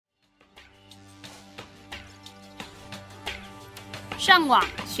上网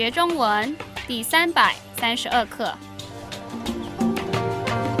学中文第332课。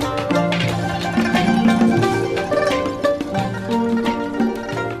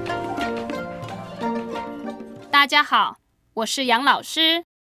大家好，我是杨老师。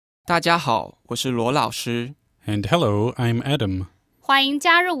大家好，我是罗老师。And hello, I'm Adam. 欢迎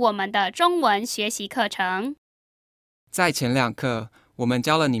加入我们的中文学习课程。在前2课，我们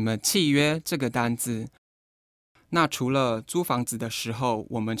教了你们契约这个单字。那除了租房子的时候，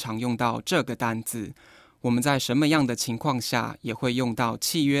我们常用到这个单字，我们在什么样的情况下也会用到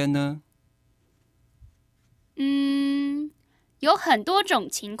契约呢？有很多种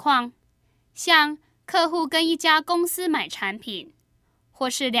情况，像客户跟一家公司买产品，或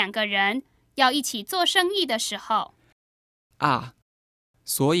是2个人要一起做生意的时候。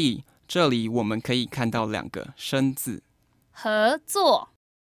所以这里我们可以看到2个生字。合作。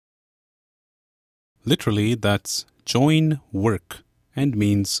Literally, that's join work and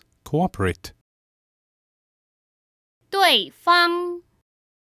means cooperate. 对方。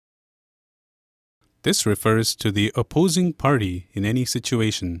This refers to the opposing party in any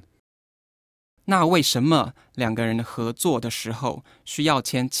situation. 那为什么2个人合作的时候需要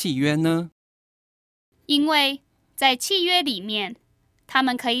签契约呢？因为在契约里面，他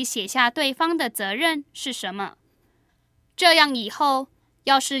们可以写下对方的责任是什么。这样以后，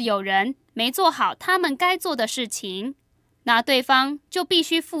要是有人没做好他们该做的事情，那对方就必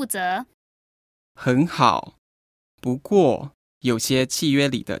须负责。很好，不过有些契约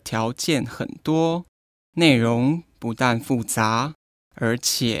里的条件很多，内容不但复杂，而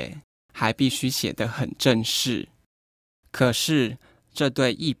且还必须写得很正式。可是，这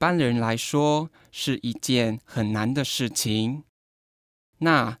对一般人来说是一件很难的事情。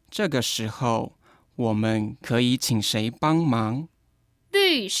那这个时候，我们可以请谁帮忙？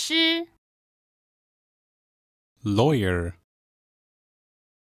律师。Lawyer.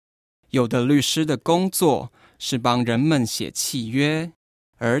 有的律师的工作是帮人们写契约，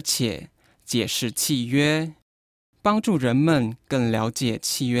而且解释契约，帮助人们更了解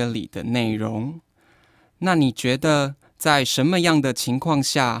契约里的内容。那你觉得在什么样的情况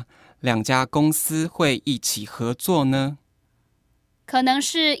下2家公司会一起合作呢？可能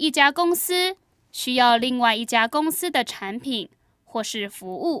是一家公司需要另外一家公司的产品或是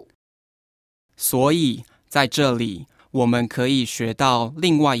服务。所以在这里我们可以学到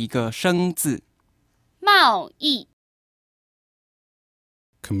另外一个生字。贸易。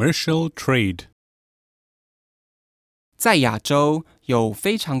Commercial trade. 在亚洲有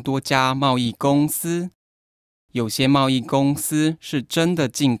非常多家贸易公司，有些贸易公司是真的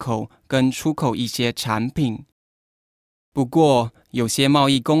进口跟出口一些产品。不过有些贸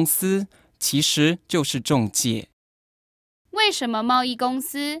易公司其实就是中介。为什么贸易公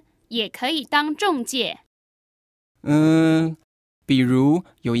司也可以当中介？比如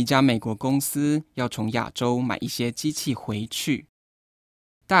有一家美国公司要从亚洲买一些机器回去，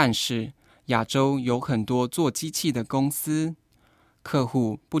但是亚洲有很多做机器的公司，客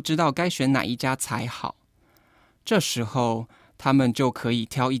户不知道该选哪一家才好。这时候他们就可以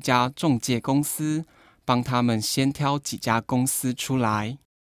挑一家中介公司，帮他们先挑几家公司出来。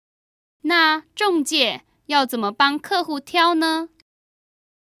那中介要怎么帮客户挑呢？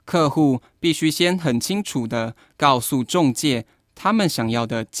客户必须先很清楚地告诉中介他们想要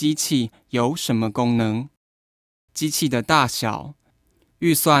的机器有什么功能，机器的大小，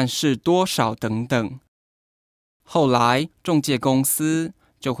预算是多少等等。后来中介公司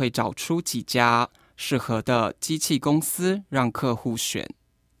就会找出几家适合的机器公司让客户选。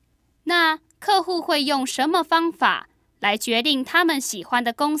那客户会用什么方法来决定他们喜欢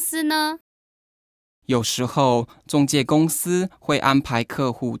的公司呢？有时候中介公司会安排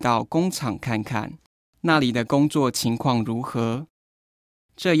客户到工厂看看，那里的工作情况如何，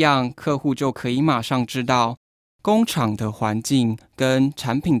这样客户就可以马上知道工厂的环境跟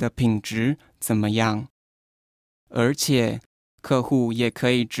产品的品质怎么样。而且客户也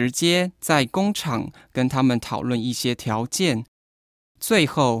可以直接在工厂跟他们讨论一些条件，最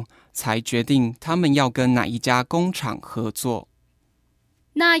后才决定他们要跟哪一家工厂合作。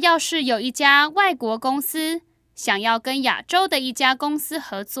那要是有一家外国公司想要跟亚洲的一家公司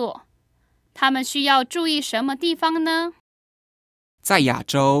合作，他们需要注意什么地方呢？在亚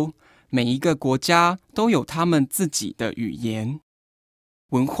洲，每一个国家都有他们自己的语言、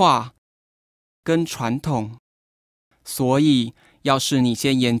文化跟传统，所以要是你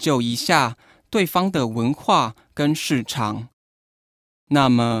先研究一下对方的文化跟市场，那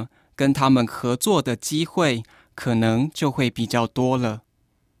么跟他们合作的机会可能就会比较多了。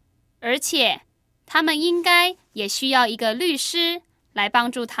而且他们应该也需要一个律师来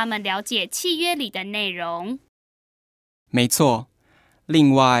帮助他们了解契约里的内容。没错，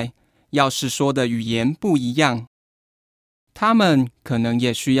另外，要是说的语言不一样，他们可能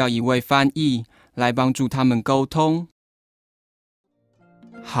也需要一位翻译来帮助他们沟通。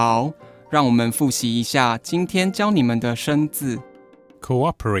好，让我们复习一下今天教你们的生字。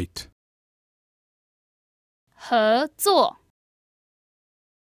Cooperate. 合作，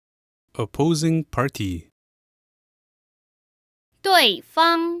 Opposing party. 对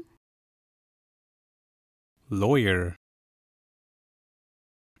方， Lawyer.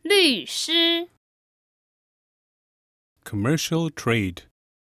 律师， Commercial trade.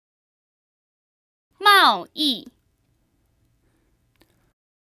 贸易。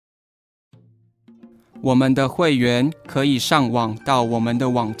我们的会员可以上网到我们的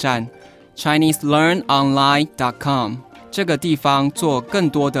网站 ChineseLearnOnline.com 这个地方做更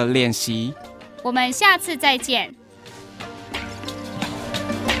多的练习。我们下次再见。